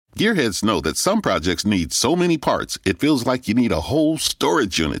Gearheads know that some projects need so many parts, it feels like you need a whole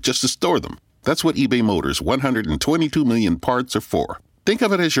storage unit just to store them. That's what eBay Motors' 122 million parts are for. Think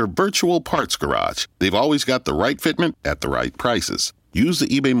of it as your virtual parts garage. They've always got the right fitment at the right prices. Use the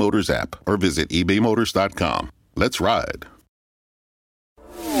eBay Motors app or visit ebaymotors.com. Let's ride.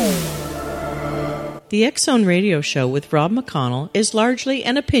 The X Zone Radio Show with Rob McConnell is largely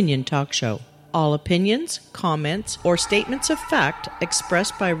an opinion talk show. All opinions, comments, or statements of fact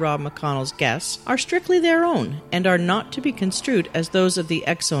expressed by Rob McConnell's guests are strictly their own and are not to be construed as those of the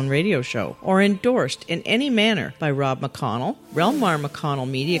X Zone Radio Show or endorsed in any manner by Rob McConnell, Relmar McConnell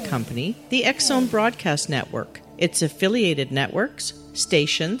Media Company, the X Zone Broadcast Network, its affiliated networks,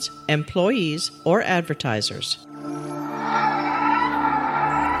 stations, employees, or advertisers.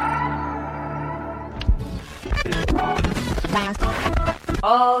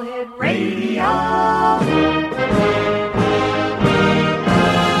 All Hit Radio.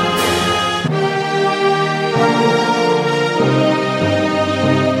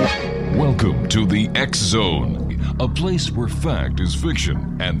 Welcome to the X Zone, a place where fact is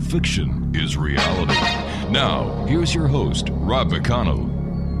fiction and fiction is reality. Now, here's your host, Rob McConnell.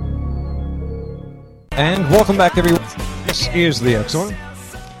 And welcome back, everyone. This is the X Zone.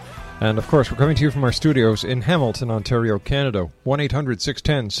 And, of course, we're coming to you from our studios in Hamilton, Ontario, Canada.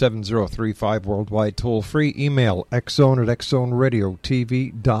 1-800-610-7035, worldwide toll-free. Email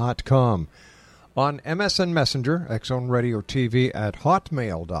xzone@xzoneradiotv.com. On MSN Messenger,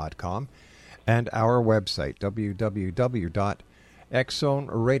 xzoneradiotv@hotmail.com. And our website,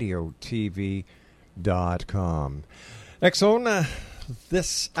 www.xzoneradiotv.com. X Zone,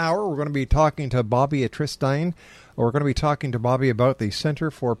 this hour we're going to be talking to Bobbie Atristain. We're going to be talking to Bobbie about the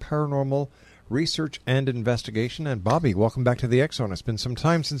Center for Paranormal Research and Investigation. And Bobbie, welcome back to the X Zone. It's been some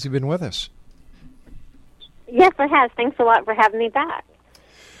time since you've been with us. Yes, it has. Thanks a lot for having me back.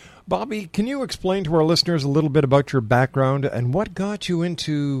 Bobbie, can you explain to our listeners a little bit about your background and what got you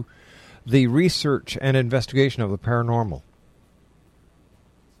into the research and investigation of the paranormal?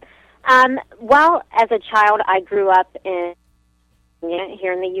 Well, as a child, I grew up here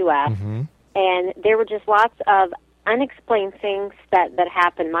in the U.S., and there were just lots of unexplained things that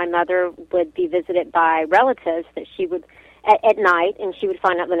happened. My mother would be visited by relatives that she would at night, and she would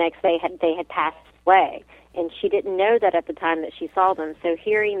find out the next day they had passed away, and she didn't know that at the time that she saw them. So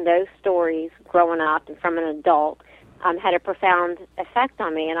hearing those stories growing up and from an adult had a profound effect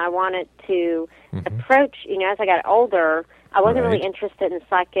on me, and I wanted to approach, as I got older, I wasn't really interested in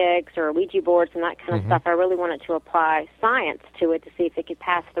psychics or Ouija boards and that kind of stuff. I really wanted to apply science to it to see if it could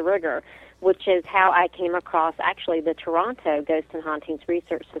pass the rigor, which is how I came across, actually, the Toronto Ghost and Hauntings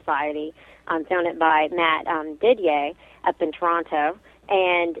Research Society, founded by Matt Didier up in Toronto.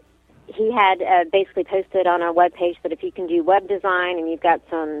 And he had basically posted on our webpage that if you can do web design and you've got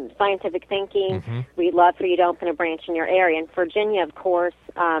some scientific thinking, we'd love for you to open a branch in your area. And Virginia, of course,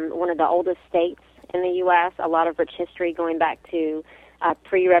 one of the oldest states in the U.S., a lot of rich history going back to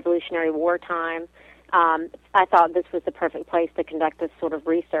pre-Revolutionary War time. I thought this was the perfect place to conduct this sort of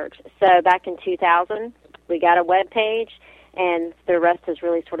research. So back in 2000, we got a web page, and the rest is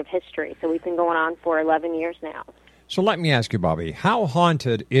really sort of history. So we've been going on for 11 years now. So let me ask you, Bobbie, how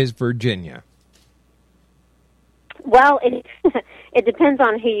haunted is Virginia? Well, it depends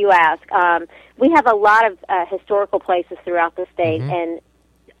on who you ask. We have a lot of historical places throughout the state, and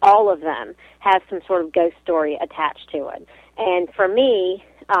all of them have some sort of ghost story attached to it. And for me,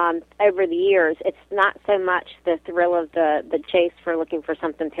 over the years, it's not so much the thrill of the chase for looking for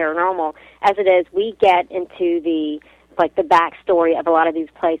something paranormal as it is we get into the backstory of a lot of these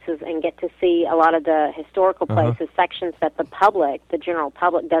places and get to see a lot of the historical places, sections that the general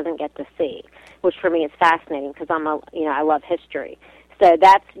public doesn't get to see, which for me is fascinating because I love history. So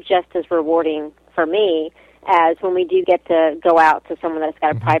that's just as rewarding for me as when we do get to go out to someone that's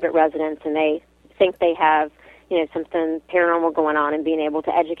got a private residence and they think they have, something paranormal going on and being able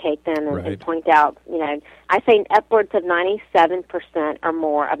to educate them and point out, I say upwards of 97% or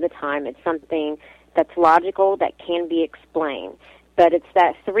more of the time it's something that's logical, that can be explained. But it's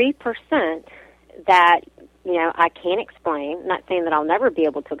that 3% that, I can't explain. I'm not saying that I'll never be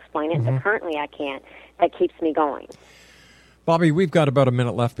able to explain it, but currently I can't. That keeps me going. Bobbie, we've got about a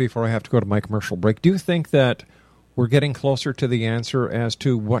minute left before I have to go to my commercial break. Do you think that we're getting closer to the answer as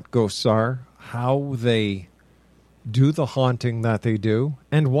to what ghosts are, how they do the haunting that they do,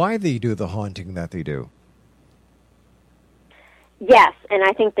 and why they do the haunting that they do? Yes, and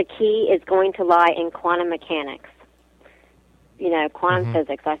I think the key is going to lie in quantum mechanics. Quantum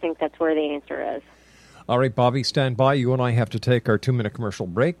physics. I think that's where the answer is. All right, Bobbie, stand by. You and I have to take our 2-minute commercial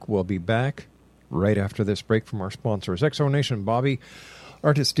break. We'll be back right after this break from our sponsors. X Zone Nation, Bobbie,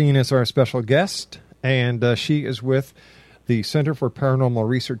 Atristain is our special guest, and she is with the Center for Paranormal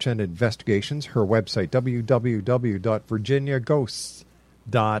Research and Investigations. Her website,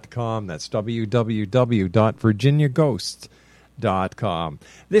 www.virginiaghosts.com. That's www.virginiaghosts.com.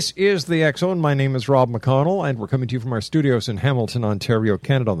 This is the X-Zone. My name is Rob McConnell, and we're coming to you from our studios in Hamilton, Ontario,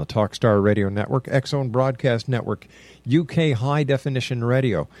 Canada, on the Talkstar Radio Network, X-Zone Broadcast Network, UK High Definition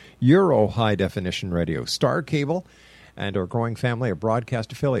Radio, Euro High Definition Radio, Star Cable, and our growing family of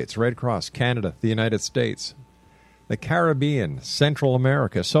broadcast affiliates, Red Cross, Canada, the United States, the Caribbean, Central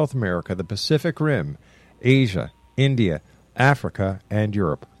America, South America, the Pacific Rim, Asia, India, Africa, and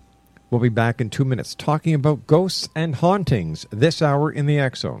Europe. We'll be back in 2 minutes talking about ghosts and hauntings this hour in the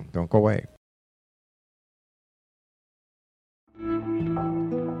X-Zone. Don't go away.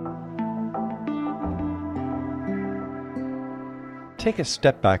 Take a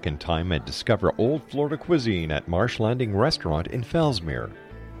step back in time and discover old Florida cuisine at Marsh Landing Restaurant in Fellsmere.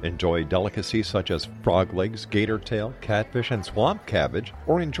 Enjoy delicacies such as frog legs, gator tail, catfish, and swamp cabbage,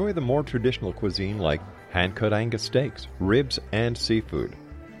 or enjoy the more traditional cuisine like hand-cut Angus steaks, ribs, and seafood.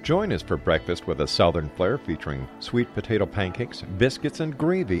 Join us for breakfast with a southern flair featuring sweet potato pancakes, biscuits, and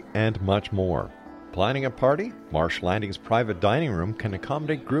gravy, and much more. Planning a party? Marsh Landing's private dining room can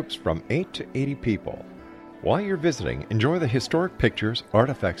accommodate groups from 8 to 80 people. While you're visiting, enjoy the historic pictures,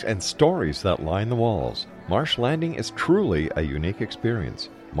 artifacts, and stories that line the walls. Marsh Landing is truly a unique experience.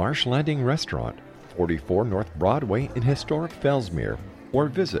 Marsh Landing Restaurant, 44 North Broadway in historic Fellsmere, or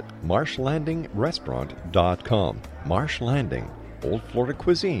visit marshlandingrestaurant.com. Marsh Landing, old Florida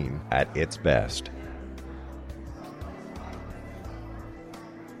cuisine at its best.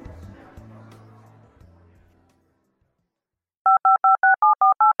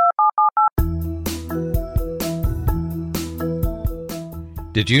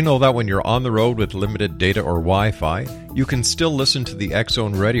 Did you know that when you're on the road with limited data or Wi-Fi, you can still listen to the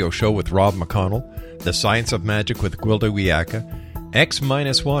X-Zone Radio Show with Rob McConnell, The Science of Magic with Gwilda Wiyaka,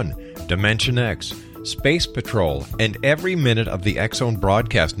 X-1, Dimension X, Space Patrol, and every minute of the X-Zone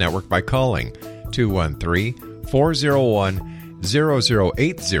Broadcast Network by calling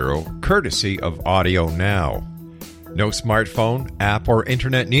 213-401-0080, courtesy of Audio Now. No smartphone, app, or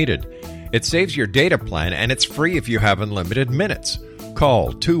internet needed. It saves your data plan, and it's free if you have unlimited minutes.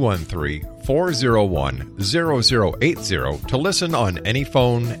 Call 213-401-0080 to listen on any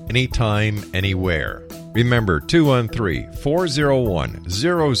phone, anytime, anywhere. Remember,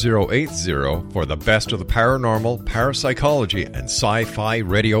 213-401-0080 for the best of the paranormal, parapsychology, and sci-fi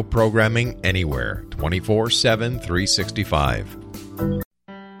radio programming anywhere, 24/7, 365.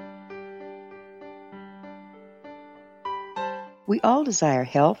 We all desire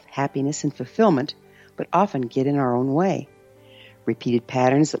health, happiness, and fulfillment, but often get in our own way. Repeated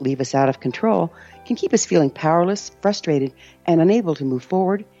patterns that leave us out of control can keep us feeling powerless, frustrated, and unable to move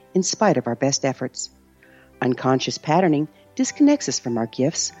forward in spite of our best efforts. Unconscious patterning disconnects us from our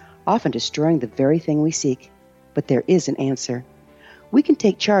gifts, often destroying the very thing we seek. But there is an answer. We can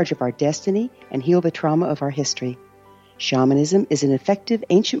take charge of our destiny and heal the trauma of our history. Shamanism is an effective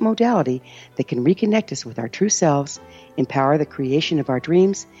ancient modality that can reconnect us with our true selves, empower the creation of our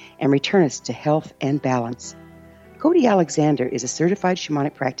dreams, and return us to health and balance. Cody Alexander is a certified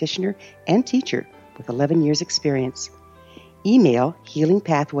shamanic practitioner and teacher with 11 years' experience. Email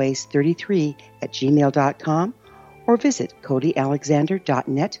healingpathways33@gmail.com or visit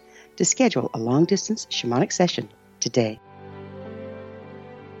codyalexander.net to schedule a long-distance shamanic session today.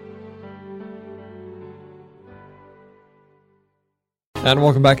 And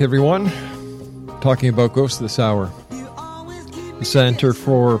welcome back, everyone. Talking about ghosts this hour. The Center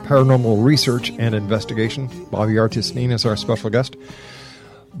for Paranormal Research and Investigation. Bobbie Atristain is our special guest.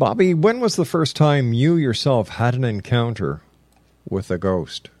 Bobbie, when was the first time you yourself had an encounter with a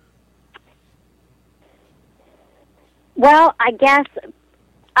ghost? Well, I guess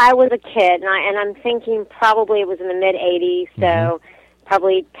I was a kid, and I'm thinking probably it was in the mid-'80s, so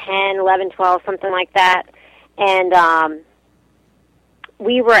probably 10, 11, 12, something like that. And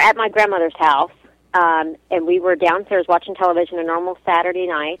we were at my grandmother's house. And we were downstairs watching television a normal Saturday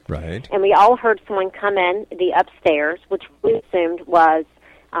night. Right. And we all heard someone come in the upstairs, which we assumed was,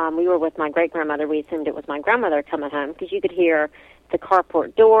 we were with my great-grandmother. We assumed it was my grandmother coming home because you could hear the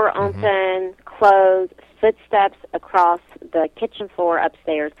carport door open, close, footsteps across the kitchen floor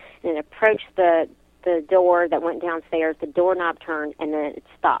upstairs, and it approached the door that went downstairs. The doorknob turned, and then it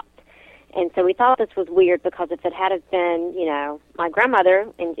stopped. And so we thought this was weird because if it had been, my grandmother,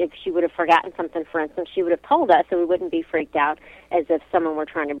 and if she would have forgotten something, for instance, she would have told us so we wouldn't be freaked out as if someone were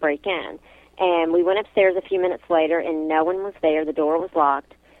trying to break in. And we went upstairs a few minutes later, and no one was there. The door was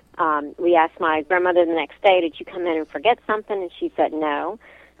locked. We asked my grandmother the next day, did you come in and forget something? And she said no.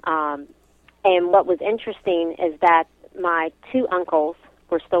 And what was interesting is that my two uncles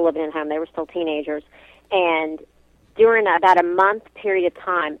were still living at home. They were still teenagers. And during about a month period of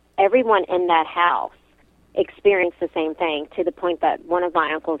time, everyone in that house experienced the same thing, to the point that one of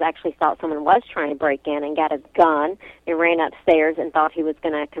my uncles actually thought someone was trying to break in and got a gun and ran upstairs and thought he was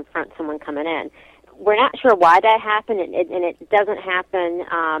going to confront someone coming in. We're not sure why that happened, and it doesn't happen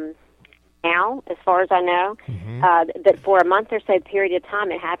now, as far as I know. But for a month or so period of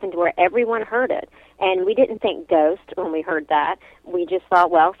time, it happened where everyone heard it. And we didn't think ghost when we heard that. We just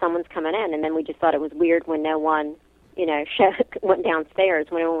thought, well, someone's coming in. And then we just thought it was weird when no one, went downstairs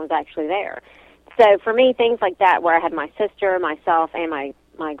when no one was actually there. So for me, things like that, where I had my sister, myself, and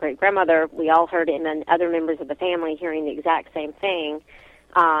my great-grandmother, we all heard it, and then other members of the family hearing the exact same thing,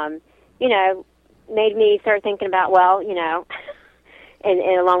 made me start thinking about, well,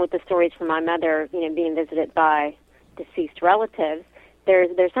 and along with the stories from my mother, being visited by deceased relatives,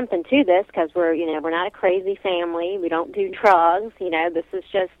 there's something to this, because we're not a crazy family. We don't do drugs. This is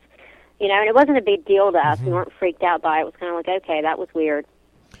just, and it wasn't a big deal to us. We weren't freaked out by it. It was kind of like, okay, that was weird.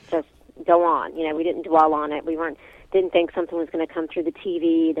 Just go on. We didn't dwell on it. We didn't think something was going to come through the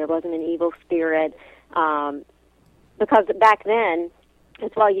TV. There wasn't an evil spirit. Because back then,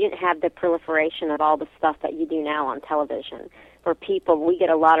 as well, you didn't have the proliferation of all the stuff that you do now on television, where we get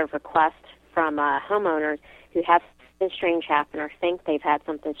a lot of requests from homeowners who have something strange happen or think they've had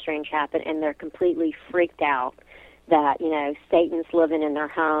something strange happen, and they're completely freaked out that, Satan's living in their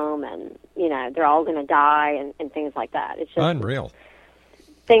home, and, they're all going to die, and things like that. It's just unreal.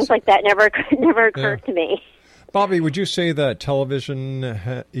 Things like that never occurred to me. Bobbie, would you say that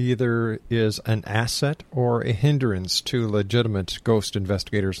television either is an asset or a hindrance to legitimate ghost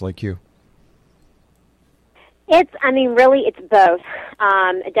investigators like you? Really, it's both.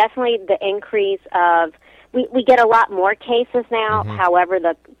 Definitely the increase of, we get a lot more cases now. However,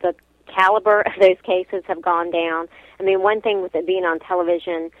 the caliber of those cases have gone down. One thing with it being on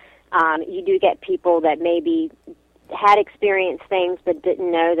television, you do get people that maybe had experienced things but didn't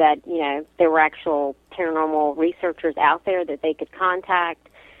know that, there were actual paranormal researchers out there that they could contact.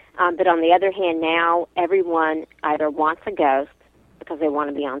 But on the other hand, now everyone either wants a ghost because they want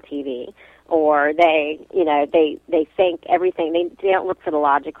to be on TV, or they think everything, they don't look for the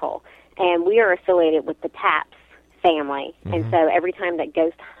logical. And we are affiliated with the Taps family. And so every time that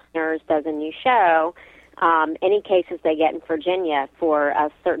Ghost Hunters does a new show, any cases they get in Virginia for a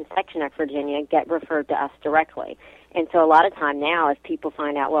certain section of Virginia get referred to us directly. And so a lot of time now, if people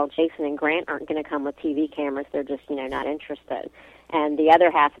find out, well, Jason and Grant aren't going to come with TV cameras, they're just, not interested. And the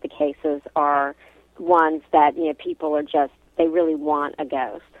other half of the cases are ones that, people are just, they really want a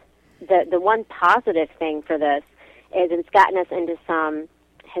ghost. The one positive thing for this is it's gotten us into some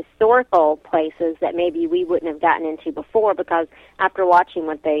historical places that maybe we wouldn't have gotten into before, because after watching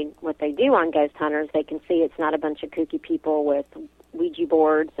what they do on Ghost Hunters, they can see it's not a bunch of kooky people with Ouija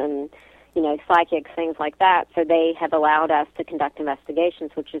boards and psychics, things like that. So they have allowed us to conduct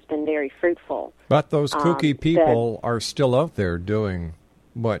investigations, which has been very fruitful. But those kooky people are still out there doing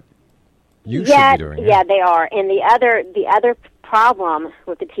what you should be doing. Yeah, they are. And the other problem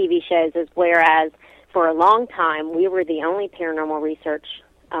with the TV shows is, whereas for a long time we were the only paranormal research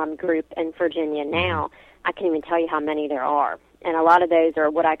group in Virginia, now I can't even tell you how many there are. And a lot of those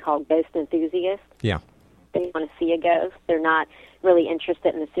are what I call ghost enthusiasts. Yeah. They want to see a ghost. They're not really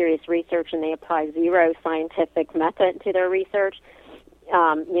interested in the serious research, and they apply zero scientific method to their research.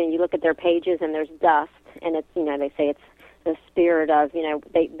 You look at their pages, and there's dust, and it's, they say it's the spirit of,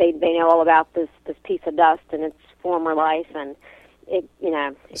 they know all about this piece of dust and its former life, and it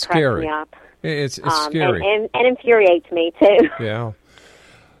cracks me up. It's scary. And infuriates me, too. Yeah.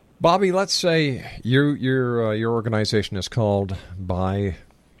 Bobbie, let's say your organization is called by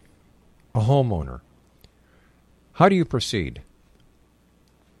a homeowner. How do you proceed?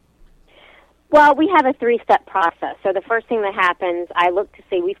 Well, we have a 3-step process. So the first thing that happens, I look to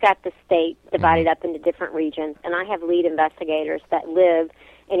see, we've got the state divided up into different regions, and I have lead investigators that live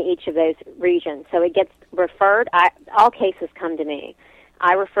in each of those regions. So it gets referred, all cases come to me.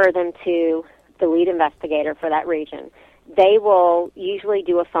 I refer them to the lead investigator for that region. They will usually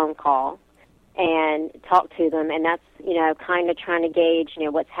do a phone call and talk to them, and that's, kind of trying to gauge,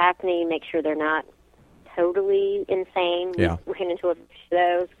 what's happening, make sure they're not totally insane. Yeah. We ran into a few of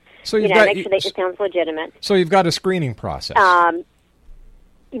those. So make sure that it sounds legitimate. So you've got a screening process.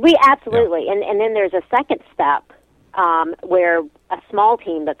 We absolutely, yeah. And then there's a second step where a small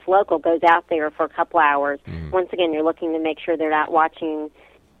team that's local goes out there for a couple hours. Once again, you're looking to make sure they're not watching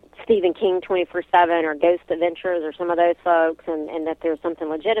Stephen King 24/7 or Ghost Adventures or some of those folks, and that there's something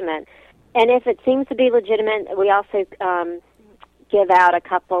legitimate. And if it seems to be legitimate, we also give out a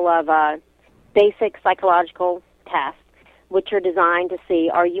couple of basic psychological tests, which are designed to see,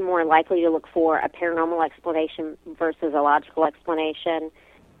 are you more likely to look for a paranormal explanation versus a logical explanation,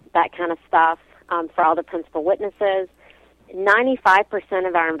 that kind of stuff, for all the principal witnesses. 95%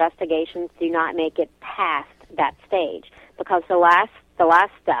 of our investigations do not make it past that stage, because the last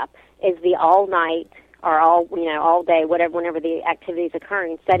step is the all night or all day, whenever the activity is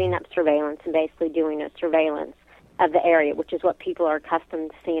occurring, setting up surveillance and basically doing a surveillance of the area, which is what people are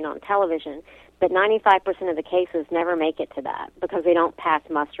accustomed to seeing on television. But 95% of the cases never make it to that because they don't pass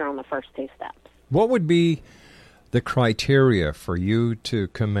muster on the first two steps. What would be the criteria for you to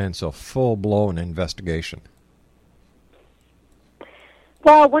commence a full-blown investigation?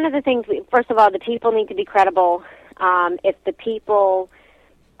 Well, one of the things, first of all, the people need to be credible. If the people,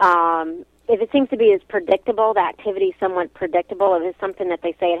 if it seems to be as predictable, the activity is somewhat predictable, if it's something that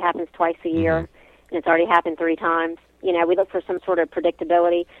they say it happens twice a year, and it's already happened 3 times, we look for some sort of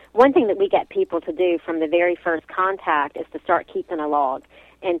predictability. One thing that we get people to do from the very first contact is to start keeping a log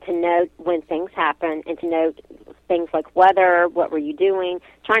and to note when things happen and to note things like weather, what were you doing,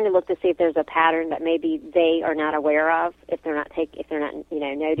 trying to look to see if there's a pattern that maybe they are not aware of, if they're not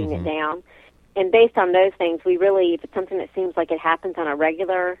noting it down. And based on those things, we really, if it's something that seems like it happens on a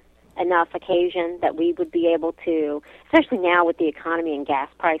regular enough occasion that we would be able to, especially now with the economy and gas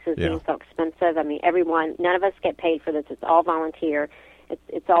prices being so expensive. I mean, none of us get paid for this. It's all volunteer.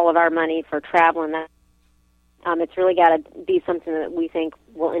 It's all of our money for travel, and that. It's really got to be something that we think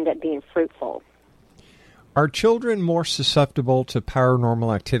will end up being fruitful. Are children more susceptible to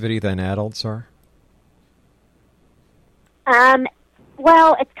paranormal activity than adults are?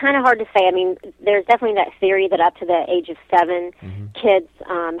 Well, it's kind of hard to say. I mean, there's definitely that theory that up to the age of 7, kids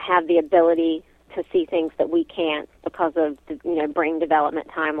have the ability to see things that we can't because of the brain development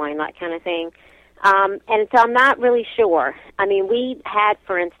timeline, that kind of thing. And so I'm not really sure. I mean, we had,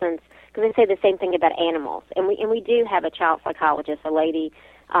 for instance, because they say the same thing about animals, and we do have a child psychologist, a lady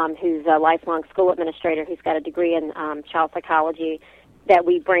who's a lifelong school administrator who's got a degree in child psychology, that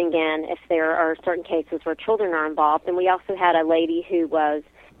we bring in if there are certain cases where children are involved. And we also had a lady who was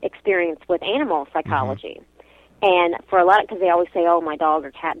experienced with animal psychology. And for a lot, because they always say, oh, my dog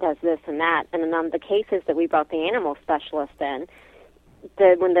or cat does this and that. And in the cases that we brought the animal specialist in,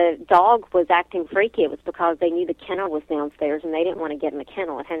 when the dog was acting freaky, it was because they knew the kennel was downstairs and they didn't want to get in the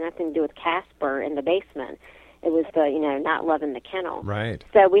kennel. It had nothing to do with Casper in the basement. It was the, not loving the kennel. Right.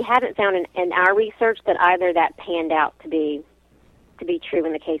 So we haven't found in our research that either that panned out to be true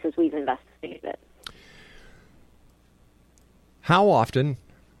in the cases we've investigated. How often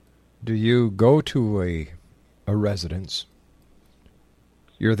do you go to a residence,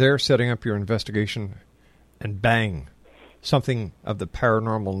 you're there setting up your investigation, and bang, something of the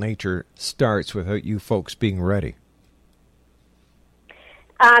paranormal nature starts without you folks being ready?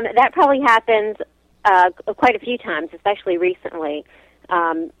 That probably happens quite a few times, especially recently.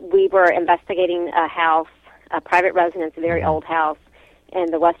 We were investigating a house, a private residence, a very old house in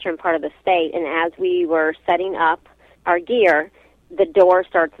the western part of the state, and as we were setting up our gear, the door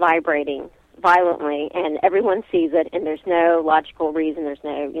starts vibrating violently, and everyone sees it, and there's no logical reason.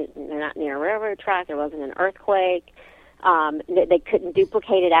 They're not near a railroad track. There wasn't an earthquake. They couldn't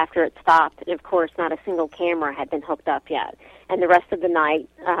duplicate it after it stopped, and of course, not a single camera had been hooked up yet. And the rest of the night,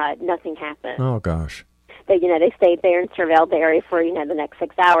 nothing happened. Oh gosh! They stayed there and surveilled the area for the next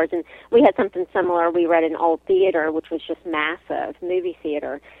 6 hours. And we had something similar. We were at an old theater, which was just massive, movie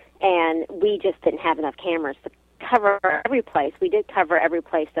theater, and we just didn't have enough cameras to cover every place. We did cover every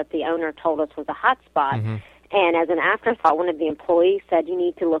place that the owner told us was a hot spot. And as an afterthought, one of the employees said, you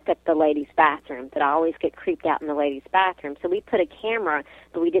need to look at the ladies' bathroom, that I always get creeped out in the ladies' bathroom. So we put a camera,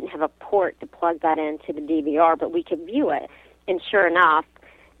 but we didn't have a port to plug that into the DVR, but we could view it. And sure enough,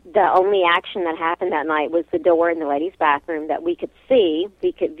 the only action that happened that night was the door in the ladies' bathroom that we could see,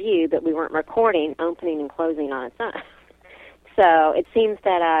 we could view, but we weren't recording, opening and closing on its own. So it seems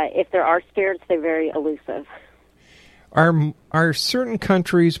that if there are spirits, they're very elusive. Are certain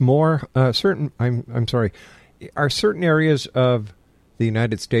countries more are certain areas of the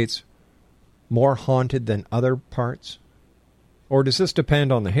United States more haunted than other parts? Or does this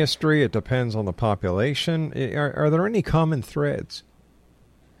depend on the history? It depends on the population? Are there any common threads?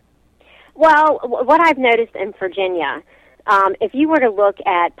 Well, what I've noticed in Virginia, if you were to look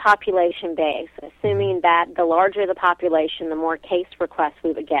at population base, assuming that the larger the population, the more case requests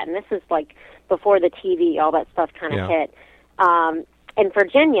we would get, and this is like before the TV, all that stuff kind of hit, in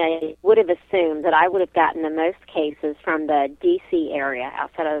Virginia, you would have assumed that I would have gotten the most cases from the D.C. area,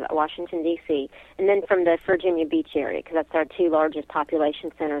 outside of Washington, D.C., and then from the Virginia Beach area, because that's our two largest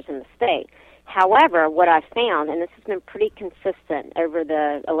population centers in the state. However, what I found, and this has been pretty consistent over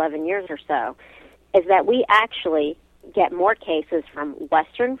the 11 years or so, is that we actually get more cases from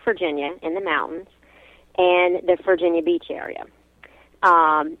Western Virginia in the mountains and the Virginia Beach area.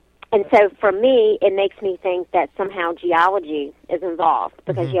 And so for me, it makes me think that somehow geology is involved,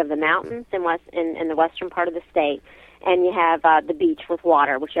 because you have the mountains in the western part of the state, and you have the beach with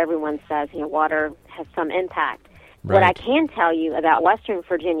water, which everyone says, water has some impact. Right. What I can tell you about Western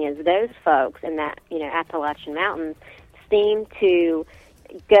Virginia is those folks in that, Appalachian Mountains seem to,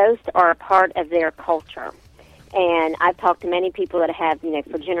 ghosts are a part of their culture. And I've talked to many people that have,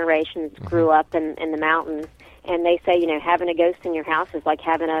 for generations grew up in the mountains, and they say, having a ghost in your house is like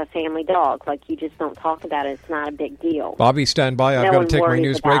having a family dog. Like, you just don't talk about it. It's not a big deal. Bobbie, stand by. I've got to take my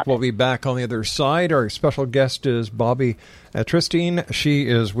news break. We'll be back on the other side. Our special guest is Bobbie Atristain. She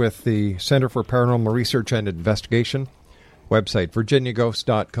is with the Center for Paranormal Research and Investigation. Website,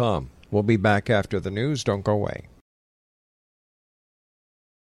 virginiaghost.com. We'll be back after the news. Don't go away.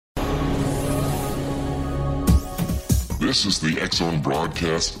 This is the X-Zone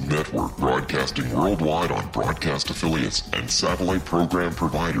Broadcast Network, broadcasting worldwide on broadcast affiliates and satellite program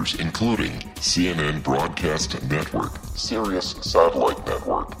providers, including CNN Broadcast Network, Sirius Satellite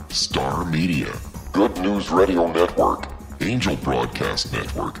Network, Star Media, Good News Radio Network, Angel Broadcast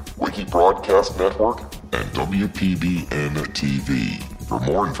Network, Wiki Broadcast Network, and WPBN TV. For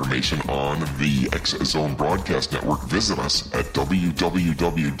more information on the X-Zone Broadcast Network, visit us at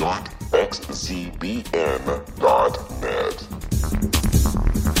www.xzbn.net.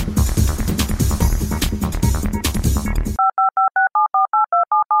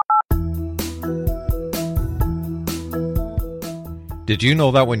 Did you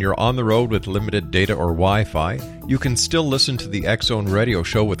know that when you're on the road with limited data or Wi-Fi, you can still listen to the X-Zone Radio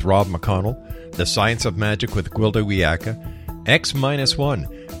Show with Rob McConnell, The Science of Magic with Gwilda Wiyaka,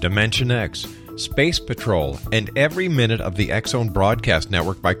 X-1, Dimension X, Space Patrol, and every minute of the X-Zone Broadcast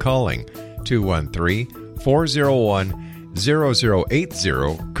Network by calling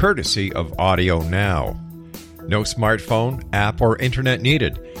 213-401-0080, courtesy of Audio Now. No smartphone, app, or internet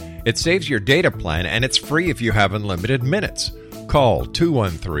needed. It saves your data plan, and it's free if you have unlimited minutes. Call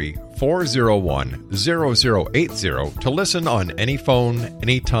 213-401-0080 to listen on any phone,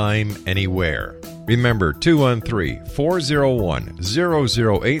 anytime, anywhere. Remember,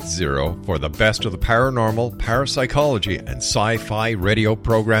 213-401-0080 for the best of the paranormal, parapsychology, and sci-fi radio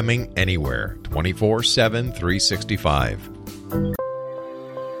programming anywhere, 24/7, 365.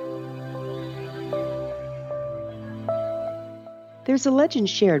 There's a legend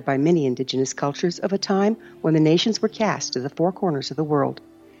shared by many indigenous cultures of a time when the nations were cast to the four corners of the world.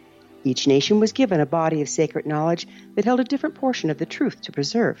 Each nation was given a body of sacred knowledge that held a different portion of the truth to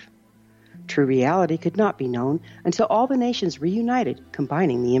preserve. True reality could not be known until all the nations reunited,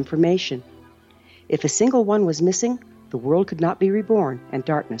 combining the information. If a single one was missing, the world could not be reborn and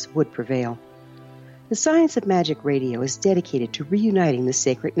darkness would prevail. The Science of Magic Radio is dedicated to reuniting the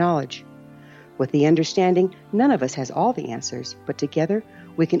sacred knowledge. With the understanding, none of us has all the answers, but together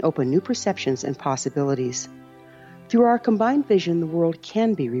we can open new perceptions and possibilities. Through our combined vision, the world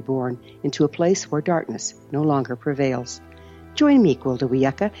can be reborn into a place where darkness no longer prevails. Join me, Gwilda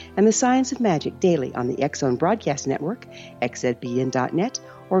Wiyaka, and the Science of Magic daily on the X-Zone Broadcast Network, xzbn.net,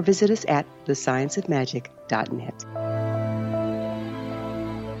 or visit us at thescienceofmagic.net.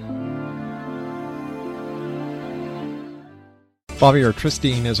 Bobbie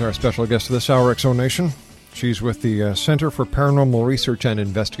Atristain is our special guest this hour, X-Zone Nation. She's with the Center for Paranormal Research and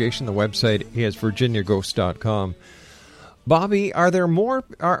Investigation. The website is virginiaghost.com. Bobbie, are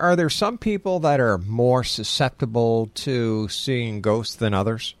there some people that are more susceptible to seeing ghosts than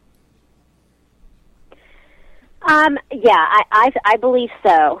others? Yeah, I believe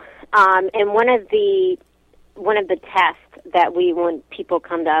so. And one of the tests that when people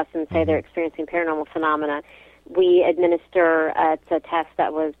come to us and say they're experiencing paranormal phenomena, we administer. It's a test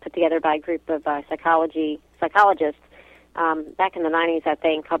that was put together by a group of psychologists back in the 90s, I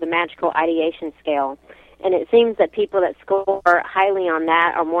think, called the Magical Ideation Scale. And it seems that people that score highly on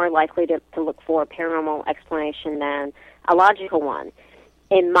that are more likely to look for a paranormal explanation than a logical one.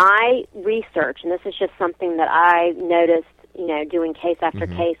 In my research, and this is just something that I noticed, doing case after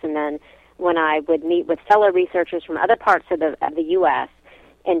case, and then when I would meet with fellow researchers from other parts of the U.S.,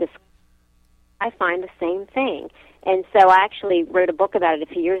 and I find the same thing. And so I actually wrote a book about it a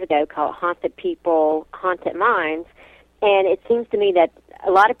few years ago called Haunted People, Haunted Minds, and it seems to me that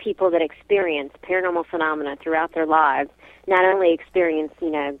a lot of people that experience paranormal phenomena throughout their lives not only experience,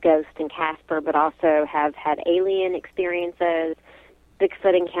 Ghost and Casper, but also have had alien experiences,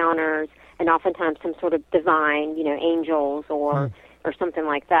 Bigfoot encounters, and oftentimes some sort of divine, angels or something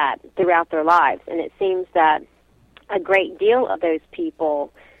like that throughout their lives. And it seems that a great deal of those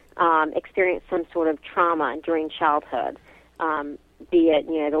people experience some sort of trauma during childhood, be it,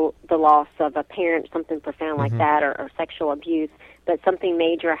 the loss of a parent, something profound like that, or sexual abuse, but something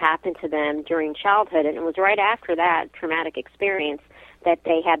major happened to them during childhood, and it was right after that traumatic experience that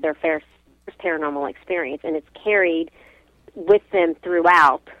they had their first paranormal experience, and it's carried with them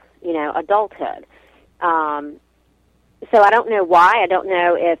throughout, adulthood. So I don't know why. I don't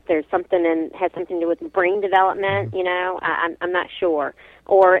know if there's something has something to do with brain development, I'm not sure.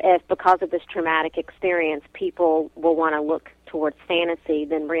 Or if because of this traumatic experience, people will want to look towards fantasy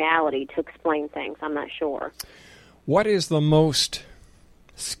than reality to explain things. I'm not sure. What is the most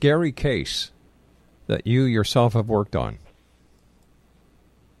scary case that you yourself have worked on?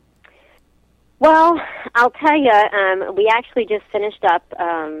 Well, I'll tell you, we actually just finished up,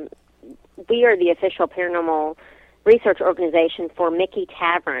 we are the official paranormal research organization for Mickey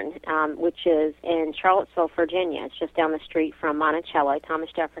Tavern, which is in Charlottesville, Virginia. It's just down the street from Monticello, Thomas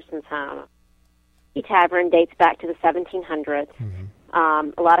Jefferson's home. Mickey Tavern dates back to the 1700s.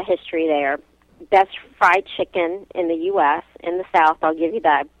 A lot of history there. Best fried chicken in the U.S., in the South, I'll give you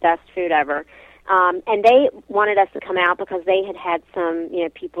that. Best food ever. And they wanted us to come out because they had some,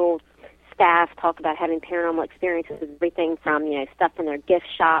 people, staff talk about having paranormal experiences, everything from, stuff in their gift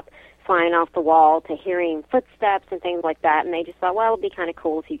shop, flying off the wall, to hearing footsteps and things like that, and they just thought, well, it would be kind of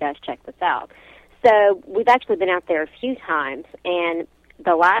cool if you guys check this out. So we've actually been out there a few times, and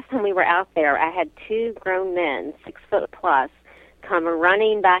the last time we were out there, I had two grown men, 6 foot plus, come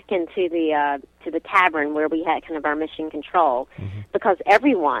running back into the to the tavern where we had kind of our mission control, because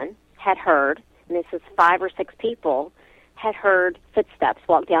everyone had heard, and this is 5 or 6 people, had heard footsteps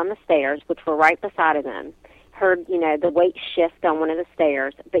walk down the stairs, which were right beside of them, heard, the weight shift on one of the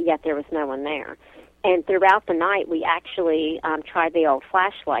stairs, but yet there was no one there. And throughout the night, we actually tried the old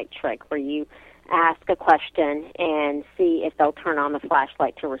flashlight trick where you ask a question and see if they'll turn on the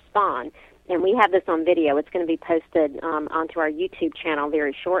flashlight to respond. And we have this on video. It's going to be posted onto our YouTube channel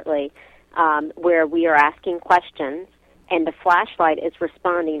very shortly, where we are asking questions, and the flashlight is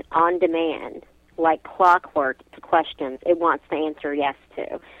responding on demand, like clockwork, to questions it wants the answer yes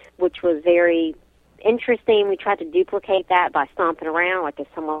to, which was very interesting. We tried to duplicate that by stomping around, like is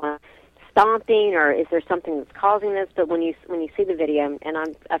someone stomping, or is there something that's causing this? But when you see the video, and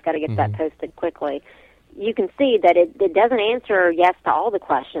I've got to get that posted quickly, you can see that it doesn't answer yes to all the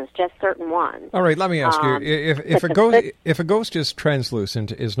questions, just certain ones. All right, let me ask you: if a ghost is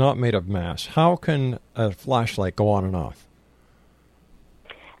translucent, is not made of mass, how can a flashlight go on and off?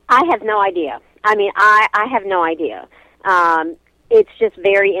 I have no idea. I mean, I have no idea. It's just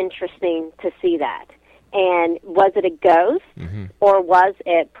very interesting to see that. And was it a ghost, or was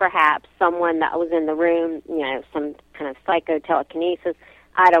it perhaps someone that was in the room, some kind of psycho telekinesis?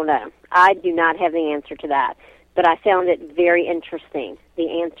 I don't know. I do not have the answer to that. But I found it very interesting,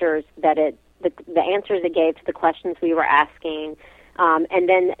 the answers that the answers it gave to the questions we were asking. And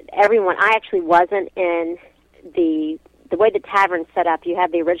then everyone, I actually wasn't in the way the tavern's set up. You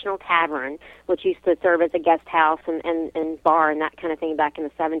have the original tavern, which used to serve as a guest house and bar and that kind of thing back in the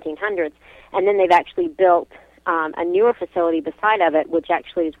 1700s. And then they've actually built a newer facility beside of it, which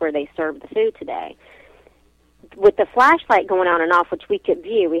actually is where they serve the food today. With the flashlight going on and off, which we could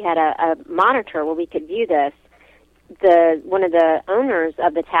view, we had a monitor where we could view this. One of the owners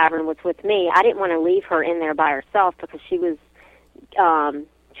of the tavern was with me. I didn't want to leave her in there by herself because she was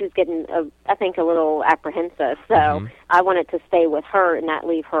getting, I think, a little apprehensive. So I wanted to stay with her and not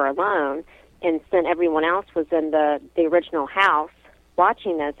leave her alone. And then everyone else was in the original house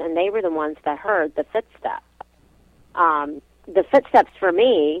watching this, and they were the ones that heard the footsteps. The footsteps for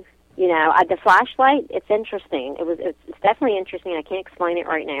me, the flashlight, it's interesting. It's definitely interesting. I can't explain it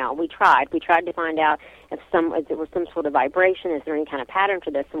right now. We tried to find out if there was some sort of vibration. Is there any kind of pattern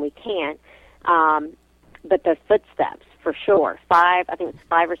to this? And we can't. But the footsteps, for sure. I think it's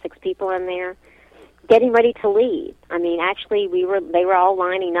 5 or 6 people in there getting ready to leave. I mean, actually, they were all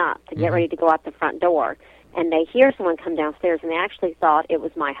lining up to get ready to go out the front door. And they hear someone come downstairs, and they actually thought it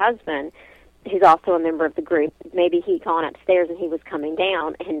was my husband, who's also a member of the group. Maybe he'd gone upstairs and he was coming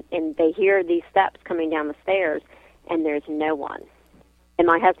down, and they hear these steps coming down the stairs, and there's no one. And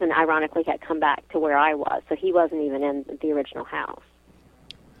my husband, ironically, had come back to where I was, so he wasn't even in the original house.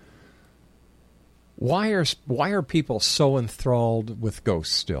 Why are people so enthralled with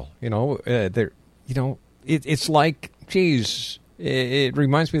ghosts still? It's like, geez, it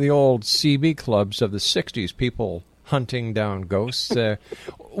reminds me of the old CB clubs of the 60s. People hunting down ghosts.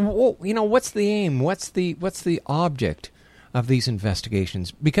 What's the aim? What's the object of these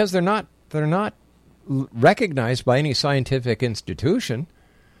investigations? Because they're not recognized by any scientific institution.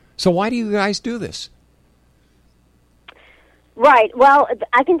 So why do you guys do this? Right. Well,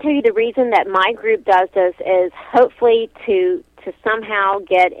 I can tell you the reason that my group does this is hopefully to somehow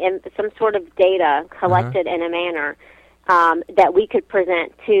get some sort of data collected in a manner that we could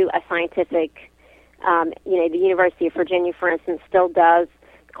present to a scientific, the University of Virginia, for instance, still does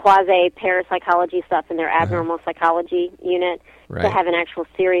quasi-parapsychology stuff in their abnormal psychology unit, to have an actual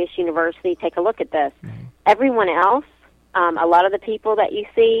serious university take a look at this. Everyone else, a lot of the people that you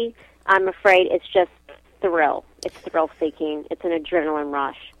see, I'm afraid it's just thrill. It's thrill-seeking. It's an adrenaline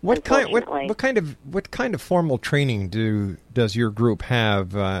rush. What kind of formal training does your group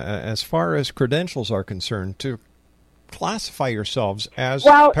have as far as credentials are concerned to classify yourselves as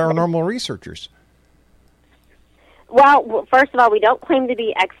paranormal researchers? Well, first of all, we don't claim to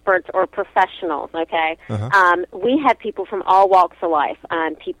be experts or professionals, okay? We have people from all walks of life,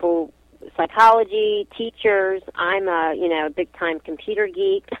 people, psychology, teachers. I'm a big-time computer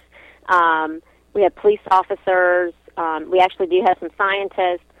geek. We have police officers. We actually do have some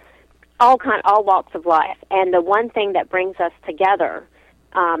scientists, all walks of life. And the one thing that brings us together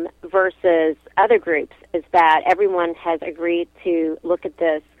versus other groups is that everyone has agreed to look at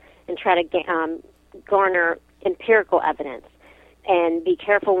this and try to garner empirical evidence, and be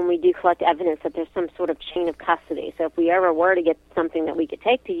careful when we do collect evidence that there's some sort of chain of custody. So if we ever were to get something that we could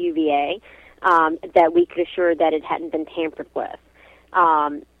take to UVA, that we could assure that it hadn't been tampered with.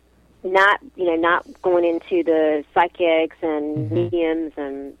 Not going into the psychics and mediums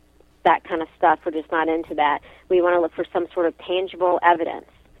and that kind of stuff. We're just not into that. We want to look for some sort of tangible evidence.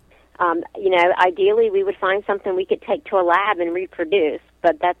 Ideally we would find something we could take to a lab and reproduce,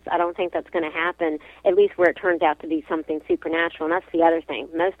 but I don't think that's going to happen, at least where it turns out to be something supernatural. And that's the other thing.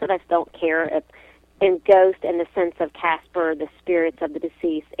 Most of us don't care if in ghost in the sense of Casper, the spirits of the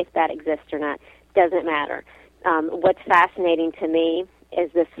deceased, if that exists or not. Doesn't matter. What's fascinating to me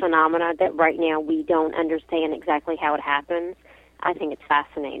is this phenomena that right now we don't understand exactly how it happens. I think it's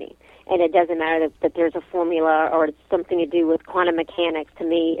fascinating. And it doesn't matter that there's a formula or it's something to do with quantum mechanics. To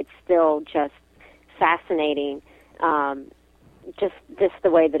me, it's still just fascinating, just the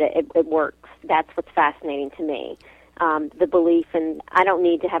way that it works. That's what's fascinating to me. The belief in, I don't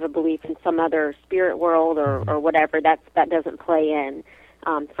need to have a belief in some other spirit world or whatever. That doesn't play in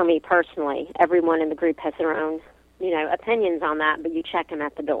for me personally. Everyone in the group has their own opinions on that, but you check them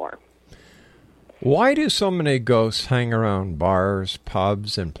at the door. Why do so many ghosts hang around bars,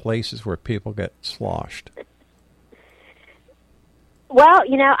 pubs, and places where people get sloshed? Well,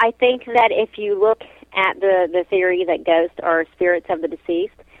 I think that if you look at the theory that ghosts are spirits of the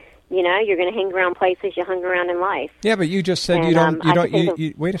deceased, you're going to hang around places you hung around in life. Yeah, but you just said you don't.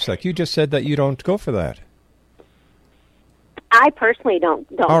 Wait a sec. You just said that you don't go for that. I personally don't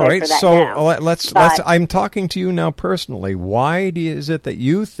All go right, for that so now, let's. I'm talking to you now personally. Why is it that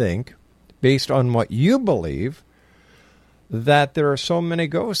you think, based on what you believe, that there are so many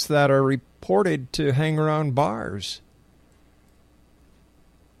ghosts that are reported to hang around bars?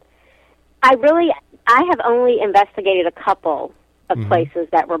 I have only investigated a couple of places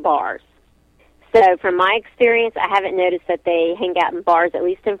that were bars. So from my experience, I haven't noticed that they hang out in bars, at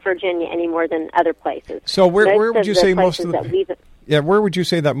least in Virginia, any more than other places. So where would you say most of the... where would you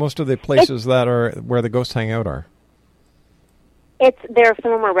say that most of the places that are where the ghosts hang out are? It's their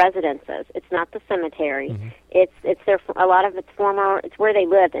former residences. It's not the cemetery. It's a lot of it's where they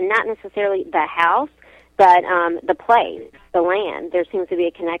lived, and not necessarily the house, but the place, the land. There seems to be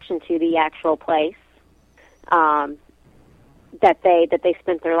a connection to the actual place that they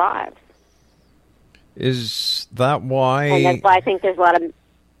spent their lives. Is that why? And that's why I think there's a lot of...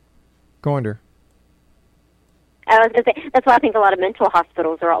 Go on, dear. I was going to say, that's why I think a lot of mental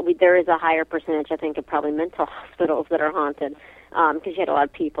hospitals there is a higher percentage, I think, of probably mental hospitals that are haunted, because you had a lot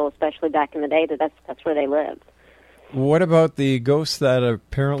of people, especially back in the day, that's where they lived. What about the ghosts that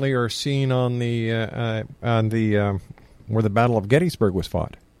apparently are seen on the where the Battle of Gettysburg was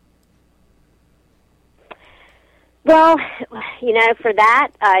fought? Well, for that,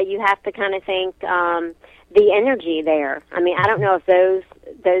 you have to kind of think the energy there. I mean, I don't know if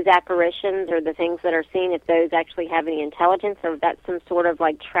those apparitions or the things that are seen, if those actually have any intelligence or if that's some sort of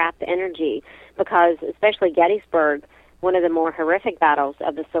like trapped energy, because especially Gettysburg, one of the more horrific battles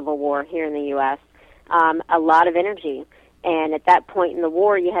of the Civil War here in the U.S., a lot of energy. And at that point in the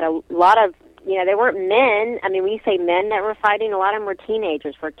war, you had a lot of, they weren't men. I mean, when you say men that were fighting, a lot of them were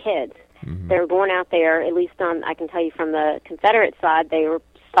teenagers, were kids. They were going out there, at least I can tell you from the Confederate side, they were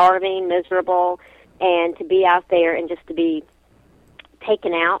starving, miserable, And to be out there and just to be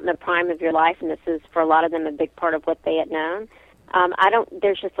taken out in the prime of your life, and this is for a lot of them a big part of what they had known.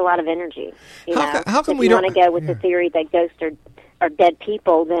 There's just a lot of energy. How come if we you don't want to go with the theory that ghosts are dead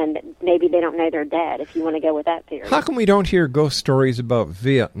people, then maybe they don't know they're dead, if you want to go with that theory. How come we don't hear ghost stories about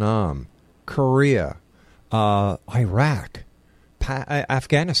Vietnam, Korea, Iraq,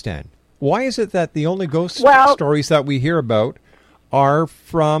 Afghanistan? Why is it that the only ghost stories that we hear about are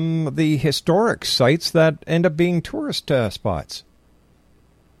from the historic sites that end up being tourist spots?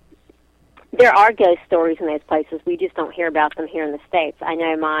 There are ghost stories in those places. We just don't hear about them here in the States. I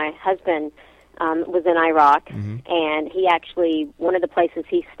know my husband was in Iraq, and he actually, one of the places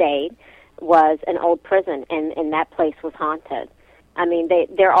he stayed was an old prison, and that place was haunted. I mean,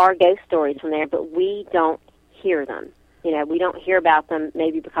 there are ghost stories from there, but we don't hear them. We don't hear about them,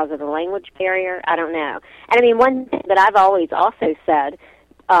 maybe because of the language barrier. I don't know. And I mean, one thing that I've always also said is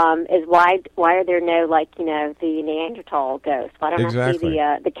why are there no, the Neanderthal ghosts? Why don't I see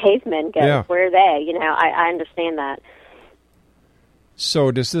the cavemen ghosts? Yeah. Where are they? I understand that. So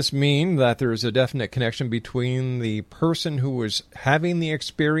does this mean that there is a definite connection between the person who was having the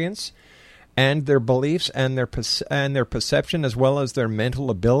experience and their beliefs and their perception as well as their mental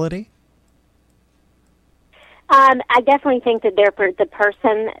ability? I definitely think that the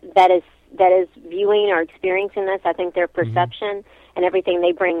person that is viewing or experiencing this, I think their perception and everything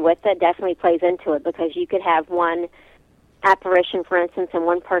they bring with it definitely plays into it, because you could have one apparition, for instance, and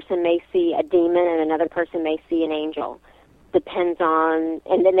one person may see a demon and another person may see an angel. Depends on,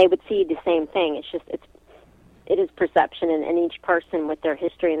 and then they would see the same thing. It is perception, and each person with their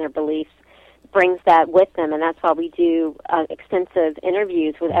history and their beliefs brings that with them, and that's why we do extensive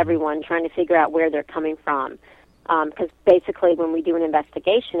interviews with everyone, trying to figure out where they're coming from. Because basically, when we do an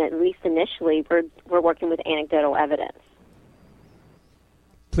investigation, at least initially, we're working with anecdotal evidence.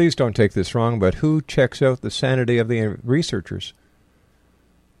 Please don't take this wrong, but who checks out the sanity of the researchers?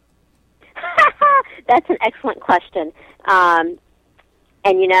 That's an excellent question. And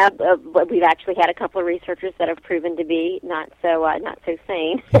we've actually had a couple of researchers that have proven to be not so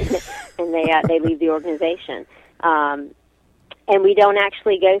sane, and they leave the organization. And we don't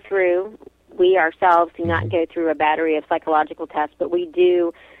actually go through. We ourselves do not go through a battery of psychological tests, but we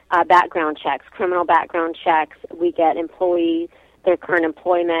do background checks, criminal background checks. We get their current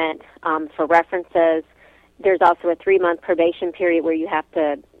employment for references. There's also a 3-month probation period where you have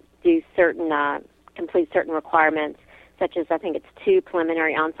to do complete certain requirements, such as I think it's 2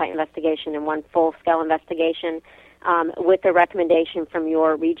 preliminary on-site investigation and 1 full-scale investigation, with a recommendation from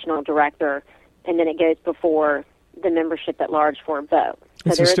your regional director, and then it goes before the membership at large for a vote.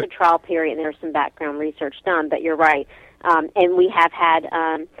 So there is a trial period, and there's some background research done, but you're right. And we have had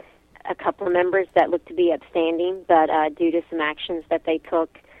a couple of members that looked to be upstanding, but due to some actions that they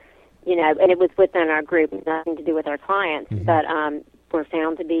took, and it was within our group, nothing to do with our clients, but were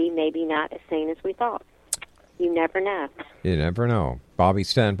found to be maybe not as sane as we thought. You never know. You never know. Bobbie,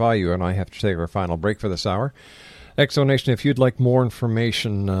 stand by. You and I have to take our final break for this hour. Exonation, if you'd like more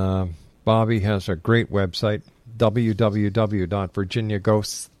information, Bobbie has a great website,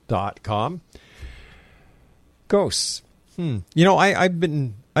 www.virginiaghosts.com. Ghosts. I've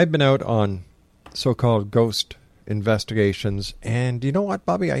been out on so-called ghost investigations, and you know what,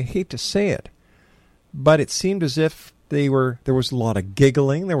 Bobbie? I hate to say it, but it seemed as if there was a lot of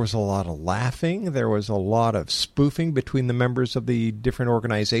giggling, there was a lot of laughing, there was a lot of spoofing between the members of the different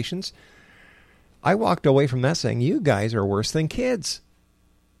organizations. I walked away from that saying, you guys are worse than kids.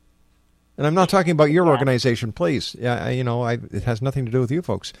 And I'm not talking about your organization, please. It has nothing to do with you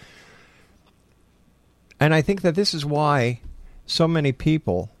folks. And I think that this is why so many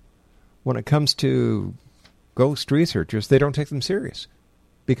people, when it comes to ghost researchers, they don't take them serious,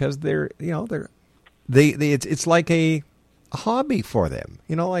 because it's like a hobby for them.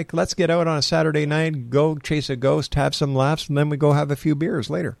 Like, let's get out on a Saturday night, go chase a ghost, have some laughs, and then we go have a few beers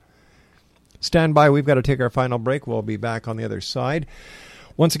later. Stand by. We've got to take our final break. We'll be back on the other side.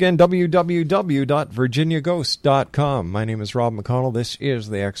 Once again, www.virginiaghosts.com. My name is Rob McConnell. This is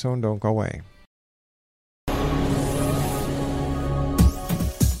the X-Zone. Don't go away.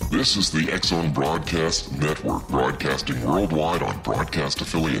 This is the X-Zone Broadcast Network, broadcasting worldwide on broadcast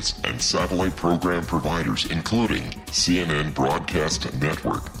affiliates and satellite program providers, including CNN Broadcast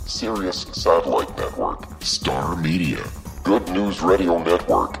Network, Sirius Satellite Network, Star Media, Good News Radio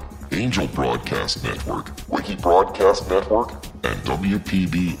Network, Angel Broadcast Network, Wiki Broadcast Network, and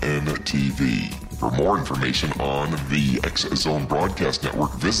WPBN TV. For more information on the X-Zone Broadcast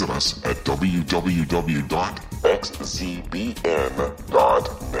Network, visit us at www.xzbn.net.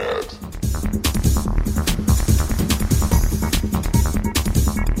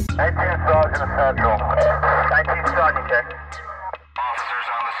 Sergeant Central. 19 Sergeant, check. Officers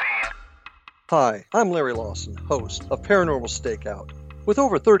on the scene. Hi, I'm Larry Lawson, host of Paranormal Stakeout. With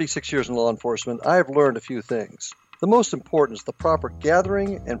over 36 years in law enforcement, I have learned a few things. The most important is the proper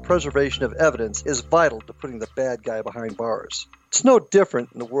gathering and preservation of evidence is vital to putting the bad guy behind bars. It's no different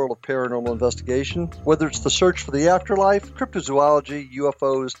in the world of paranormal investigation. Whether it's the search for the afterlife, cryptozoology,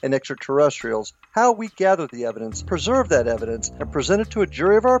 UFOs, and extraterrestrials, how we gather the evidence, preserve that evidence, and present it to a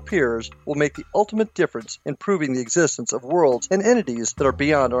jury of our peers will make the ultimate difference in proving the existence of worlds and entities that are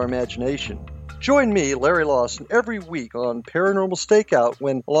beyond our imagination. Join me, Larry Lawson, every week on Paranormal Stakeout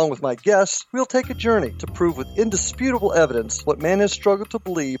when, along with my guests, we'll take a journey to prove with indisputable evidence what man has struggled to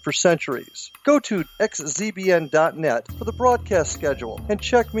believe for centuries. Go to xzbn.net for the broadcast schedule and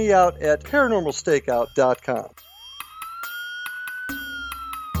check me out at paranormalstakeout.com.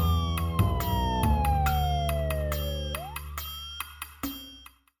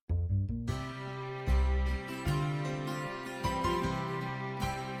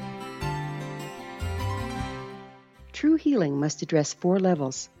 True healing must address 4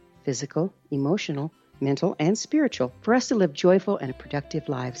 levels: physical, emotional, mental, and spiritual, for us to live joyful and productive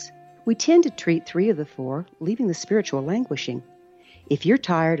lives. We tend to treat 3 of the 4, leaving the spiritual languishing. If you're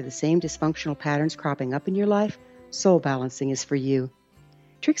tired of the same dysfunctional patterns cropping up in your life, Soul Balancing is for you.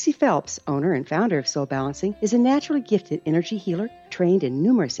 Trixie Phelps, owner and founder of Soul Balancing, is a naturally gifted energy healer trained in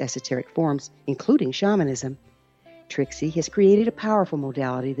numerous esoteric forms, including shamanism. Trixie has created a powerful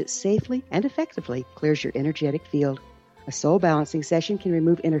modality that safely and effectively clears your energetic field. A soul balancing session can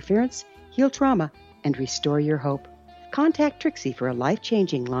remove interference, heal trauma, and restore your hope. Contact Trixie for a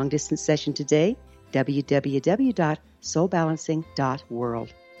life-changing long-distance session today.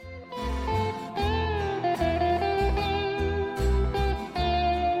 www.soulbalancing.world.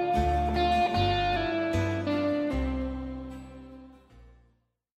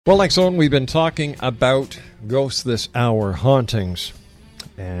 Well, like so, we've been talking about ghosts this hour, hauntings,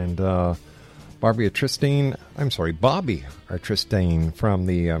 and Bobbie Atristain from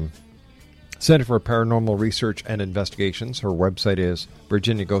the Center for Paranormal Research and Investigations. Her website is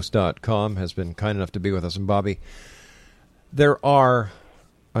virginiaghost.com, has been kind enough to be with us. And Bobbie, there are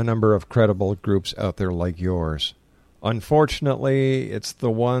a number of credible groups out there like yours. Unfortunately, it's the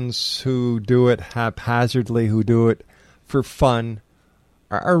ones who do it haphazardly, who do it for fun,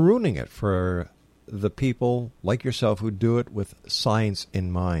 are ruining it for the people like yourself who do it with science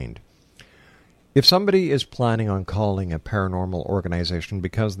in mind. If somebody is planning on calling a paranormal organization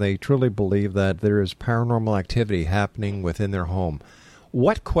because they truly believe that there is paranormal activity happening within their home,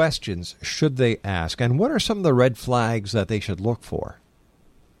 what questions should they ask, and what are some of the red flags that they should look for?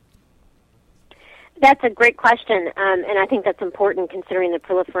 That's a great question, and I think that's important considering the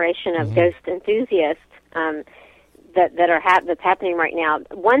proliferation of ghost enthusiasts that's happening right now.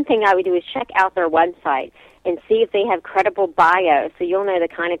 One thing I would do is check out their website and see if they have credible bios, so you'll know the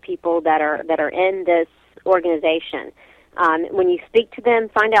kind of people that are in this organization. When you speak to them,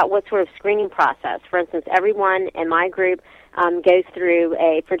 find out what sort of screening process. For instance, everyone in my group goes through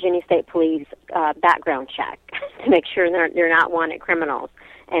a Virginia State Police background check to make sure they're not wanted criminals,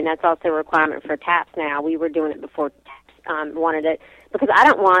 and that's also a requirement for TAPS now. We were doing it before TAPS wanted it, because I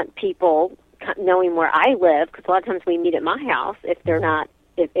don't want people knowing where I live, because a lot of times we meet at my house if they're not,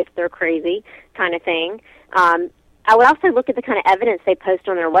 if they're crazy kind of thing. I would also look at the kind of evidence they post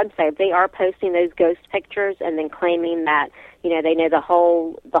on their website. If they are posting those ghost pictures and then claiming that, they know the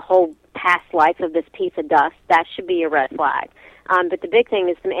whole past life of this piece of dust, that should be a red flag. But the big thing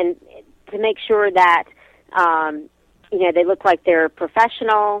is to make sure that, they look like they're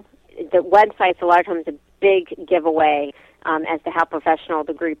professional. The website's a lot of times a big giveaway as to how professional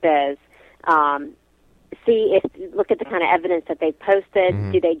the group is. Look at the kind of evidence that they've posted.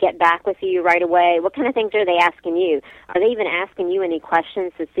 Do they get back with you right away? What kind of things are they asking you? Are they even asking you any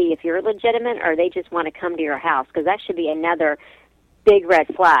questions to see if you're legitimate, or they just want to come to your house? Because that should be another big red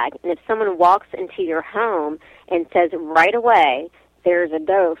flag. And if someone walks into your home and says right away, there's a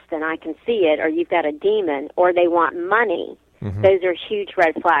ghost and I can see it, or you've got a demon, or they want money, those are huge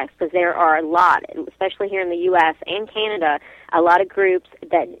red flags, because there are a lot, especially here in the U.S. and Canada, a lot of groups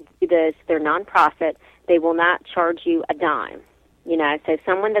that do this. They're nonprofit. They will not charge you a dime. So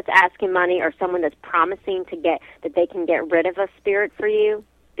someone that's asking money, or someone that's promising that they can get rid of a spirit for you,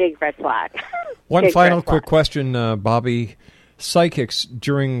 big red flag. One final quick question, Bobbie. Psychics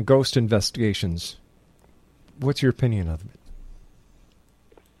during ghost investigations, what's your opinion of it?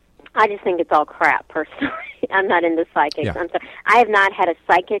 I just think it's all crap, personally. I'm not into psychics. Yeah. I'm sorry. I have not had a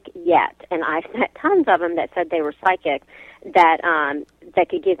psychic yet, and I've met tons of them that said they were psychic that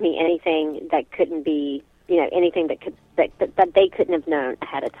could give me anything that couldn't be, anything that they couldn't have known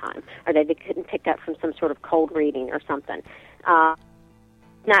ahead of time, or that they couldn't pick up from some sort of cold reading or something.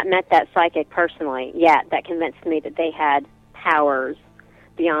 Not met that psychic personally yet that convinced me that they had powers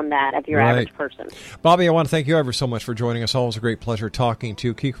beyond that of your average person. Bobbie, I want to thank you ever so much for joining us. Always a great pleasure talking to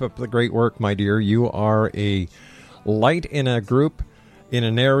you. Keep up the great work, my dear. You are a light in a group, in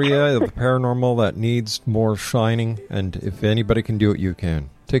an area of the paranormal that needs more shining, and if anybody can do it, you can.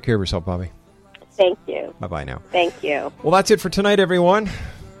 Take care of yourself, Bobbie. Thank you. Bye-bye now. Thank you. Well, that's it for tonight, everyone.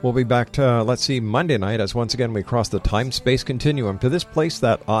 We'll be back to, Monday night, as once again we cross the time-space continuum to this place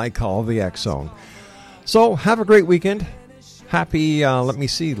that I call the X Zone. So, have a great weekend. Happy,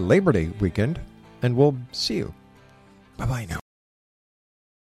 Labor Day weekend, and we'll see you. Bye-bye now.